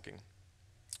interface hooking.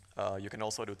 You can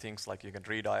also do things like you can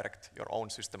redirect your own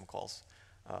system calls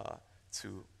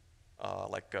to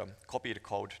copied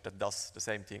code that does the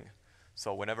same thing.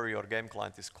 So whenever your game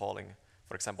client is calling,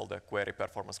 for example, the query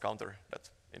performance counter that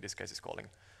in this case is calling,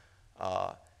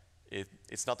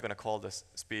 it's not going to call the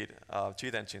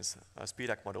cheat engine's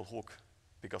speedhack model hook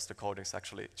because the code is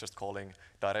actually just calling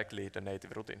directly the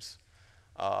native routines.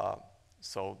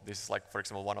 So this is like, for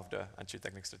example, one of the cheat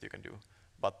techniques that you can do.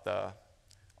 But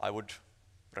I would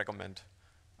recommend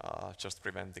just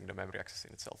preventing the memory access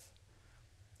in itself.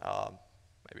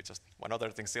 Maybe just one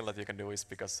other thing still that you can do is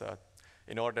because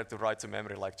in order to write to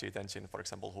memory like cheat engine, for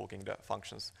example, hooking the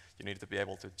functions, you need to be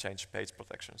able to change page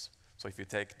protections. So if you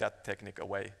take that technique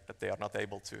away, that they are not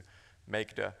able to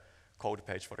make the code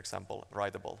page, for example,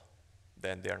 writable,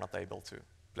 then they are not able to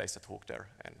place that hook there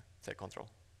and take control.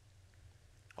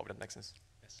 Hope that makes sense.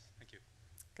 Yes, thank you.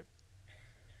 Okay.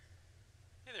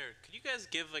 Hey there, could you guys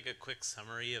give like a quick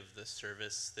summary of the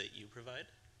service that you provide?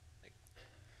 Like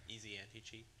easy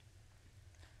anti-cheat?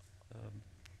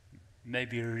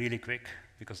 Maybe really quick,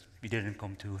 because we didn't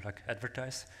come to like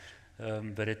advertise,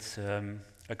 but it's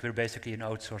like we're basically an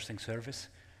outsourcing service.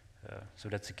 So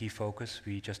that's a key focus.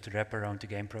 We just wrap around the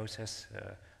game process,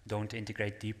 don't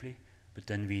integrate deeply, but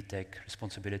then we take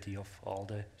responsibility of all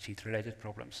the cheat-related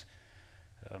problems.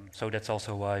 So that's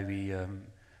also why we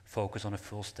focus on a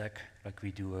full stack. Like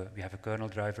we have a kernel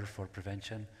driver for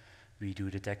prevention, we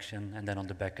do detection, and then on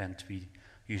the back end we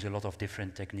use a lot of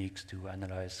different techniques to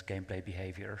analyze gameplay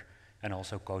behavior and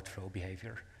also code flow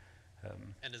behavior.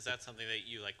 And is that something that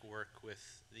you like work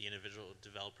with the individual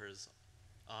developers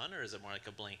on, or is it more like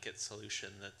a blanket solution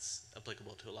that's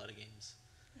applicable to a lot of games?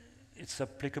 It's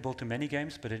applicable to many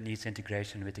games, but it needs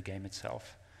integration with the game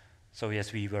itself. So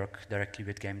yes, we work directly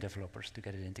with game developers to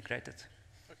get it integrated.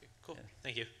 Okay, cool. Yeah.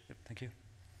 Thank you. Yep, thank you.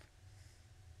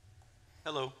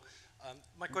 Hello.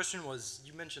 My question was,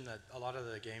 you mentioned that a lot of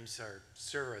the games are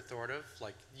server authoritative.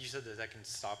 Like you said that can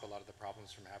stop a lot of the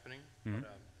problems from happening. Mm-hmm.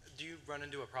 But, do you run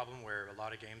into a problem where a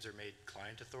lot of games are made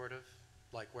client authoritative?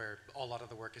 Like where a lot of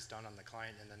the work is done on the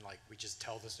client and then like we just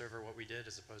tell the server what we did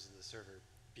as opposed to the server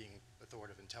being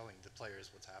authoritative and telling the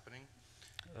players what's happening?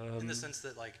 In the sense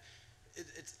that like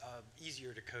it's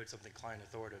easier to code something client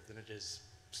authoritative than it is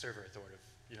server authoritative.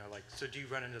 You know, like, so do you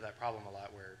run into that problem a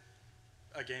lot where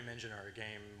a game engine or a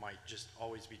game might just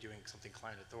always be doing something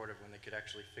client authoritative when they could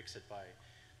actually fix it by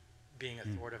being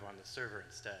authoritative on the server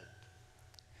instead?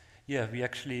 Yeah,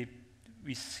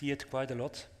 we see it quite a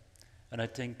lot. And I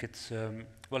think it's,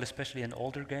 well, especially in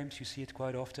older games, you see it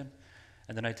quite often.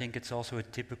 And then I think it's also a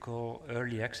typical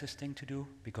early access thing to do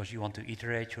because you want to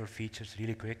iterate your features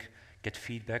really quick, get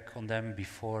feedback on them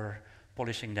before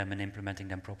polishing them and implementing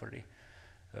them properly.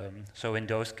 So in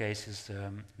those cases,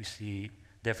 we see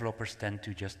developers tend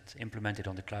to just implement it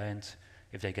on the client.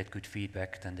 If they get good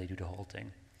feedback, then they do the whole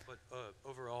thing. But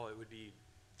overall, it would be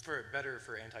better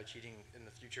for anti-cheating in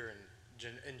the future and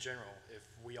in general if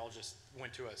we all just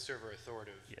went to a server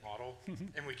authoritative model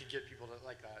and we could get people to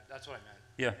like that. That's what I meant.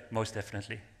 Yeah, most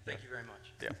definitely. Thank you very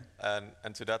much. Yeah,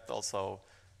 and to that also,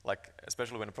 like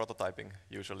especially when prototyping,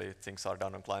 usually things are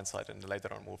done on client side and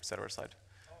later on moved server side.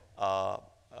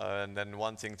 And then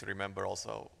one thing to remember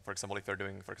also, for example, if you're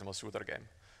doing, for example, a shooter game,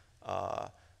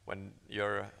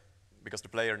 because the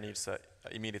player needs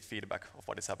immediate feedback of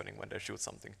what is happening when they shoot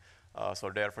something.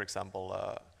 So there, for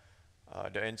example,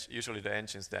 usually the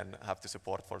engines then have to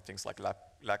support for things like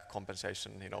lag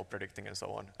compensation, predicting and so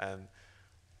on. And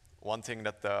one thing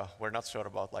that we're not sure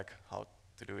about, like how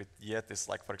to do it yet, is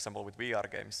like, for example, with VR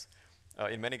games.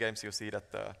 In many games, you see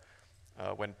that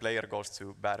when player goes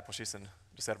to bad position,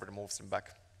 the server moves them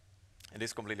back. And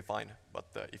this is completely fine, but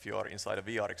if you are inside a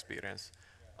VR experience,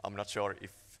 I'm not sure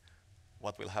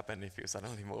what will happen if you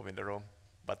suddenly move in the room.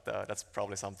 But that's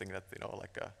probably something that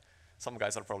some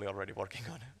guys are probably already working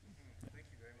on. Thank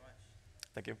you very much.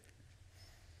 Thank you.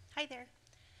 Hi there.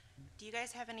 Do you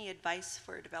guys have any advice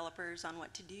for developers on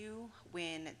what to do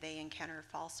when they encounter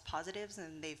false positives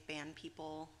and they've banned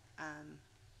people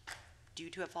due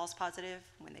to a false positive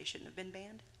when they shouldn't have been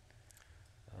banned?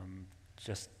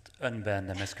 Just unban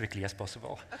them as quickly as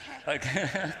possible. Okay. Like,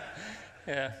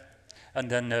 yeah,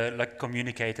 and then like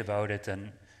communicate about it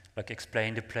and like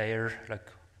explain the player like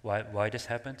why this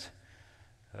happened.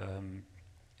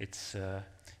 It's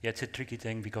a tricky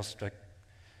thing because like,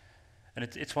 and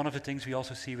it's one of the things we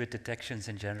also see with detections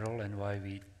in general and why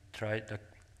we try. Like,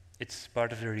 it's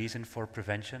part of the reason for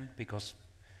prevention because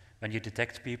when you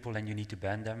detect people and you need to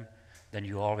ban them, then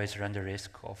you always run the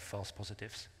risk of false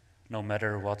positives. no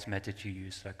matter what method you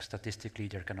use. Like statistically,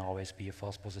 there can always be a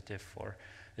false positive, or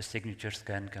a signature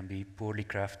scan can be poorly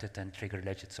crafted and trigger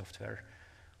legit software.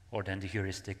 Or then the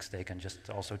heuristics, they can just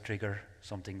also trigger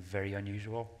something very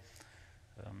unusual.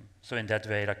 So in that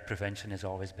way, like prevention is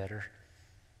always better.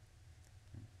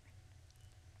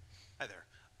 Hi there.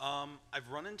 I've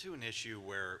run into an issue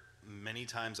where many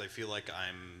times I feel like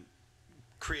I'm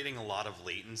creating a lot of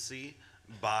latency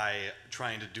by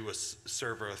trying to do a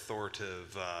server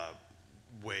authoritative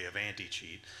way of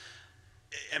anti-cheat.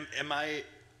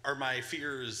 Are my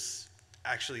fears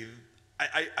actually,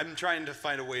 I'm trying to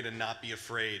find a way to not be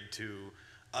afraid to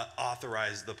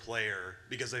authorize the player,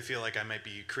 because I feel like I might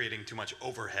be creating too much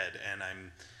overhead and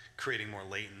I'm creating more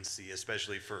latency,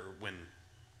 especially when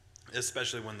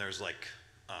there's like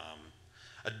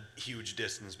a huge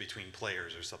distance between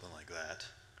players or something like that.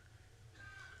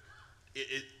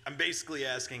 I'm basically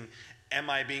asking, am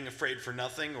I being afraid for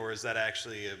nothing, or is that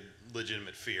actually a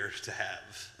legitimate fear to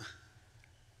have?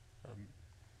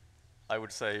 I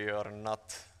would say you're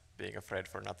not being afraid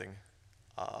for nothing.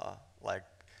 Like,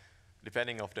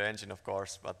 depending of the engine, of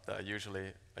course, but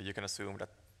usually you can assume that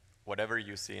whatever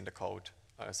you see in the code,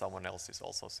 someone else is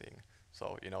also seeing.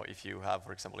 So, you know, if you have,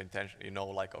 for example, intention, you know,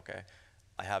 like, okay,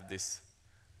 I have this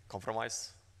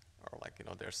compromise, or like, you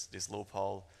know, there's this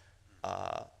loophole.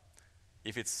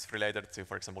 If it's related to,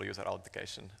 for example, user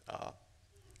authentication,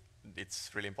 it's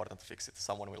really important to fix it.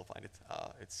 Someone will find it.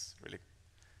 It's really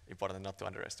important not to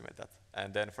underestimate that.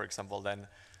 And then, for example, then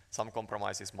some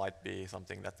compromises might be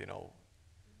something that, you know,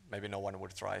 maybe no one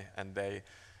would try. And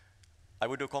I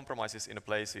would do compromises in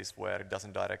places where it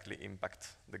doesn't directly impact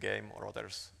the game, or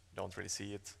others don't really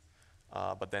see it.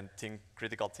 But then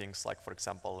critical things like, for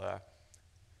example,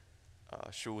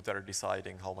 shooter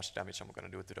deciding how much damage I'm going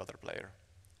to do to the other player.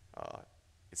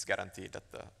 It's guaranteed that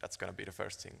that's going to be the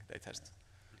first thing they test.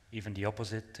 Even the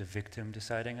opposite, the victim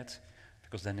deciding it,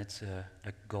 because then it's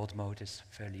like gold mode is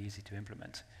fairly easy to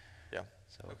implement. Yeah.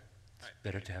 So it's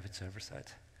better to have it server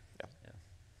side. Yeah.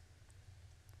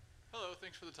 Hello,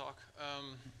 thanks for the talk.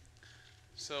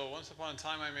 So once upon a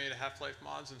time I made Half-Life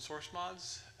mods and source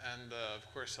mods, and of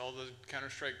course all the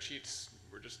Counter-Strike cheats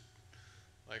were just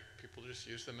like, people just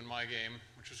used them in my game,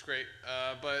 which was great.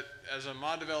 But as a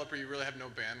mod developer, you really have no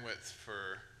bandwidth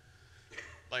for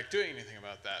like doing anything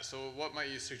about that. So what might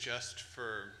you suggest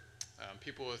for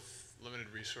people with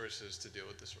limited resources to deal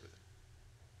with this sort of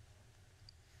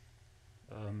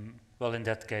thing? Well, in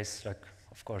that case, like,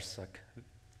 of course, like,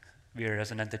 we're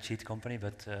as an anti-cheat company,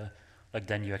 but like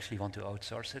then you actually want to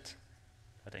outsource it,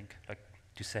 I think, like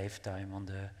to save time on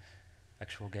the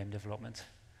actual game development.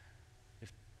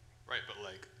 Right, but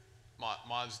like,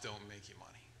 mods don't make you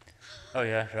money. Oh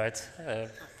yeah, right.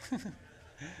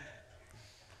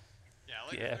 Yeah,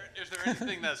 like, is there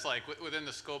anything that's like within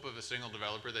the scope of a single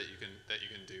developer that you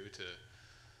can do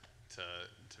to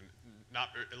not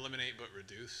eliminate but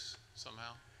reduce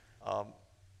somehow?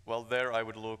 Well, there I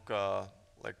would look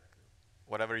like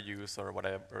whatever you use or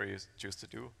whatever you choose to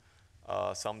do,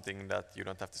 something that you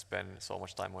don't have to spend so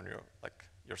much time on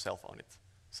yourself on it,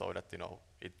 so that, you know,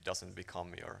 it doesn't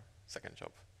become your second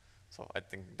job. So I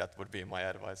think that would be my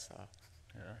advice.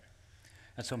 Yeah.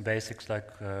 And some basics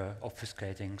like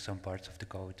obfuscating some parts of the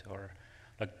code, or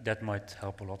like that might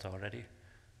help a lot already.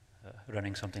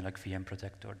 Running something like VM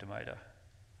Protect or Demida,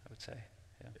 I would say.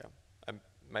 Yeah. And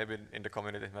maybe in the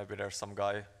community, maybe there's some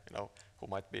guy, you know, who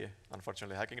might be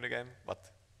unfortunately hacking the game,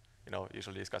 but, you know,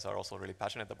 usually these guys are also really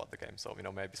passionate about the game. So, you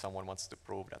know, maybe someone wants to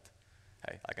prove that,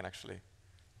 hey, I can actually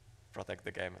protect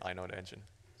the game. I know the engine.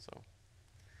 So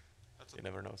you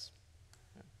never knows.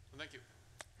 Yeah. Well, thank you.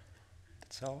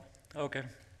 That's all. Okay.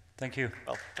 Thank you.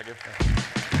 Well, thank you.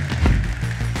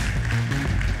 Yeah.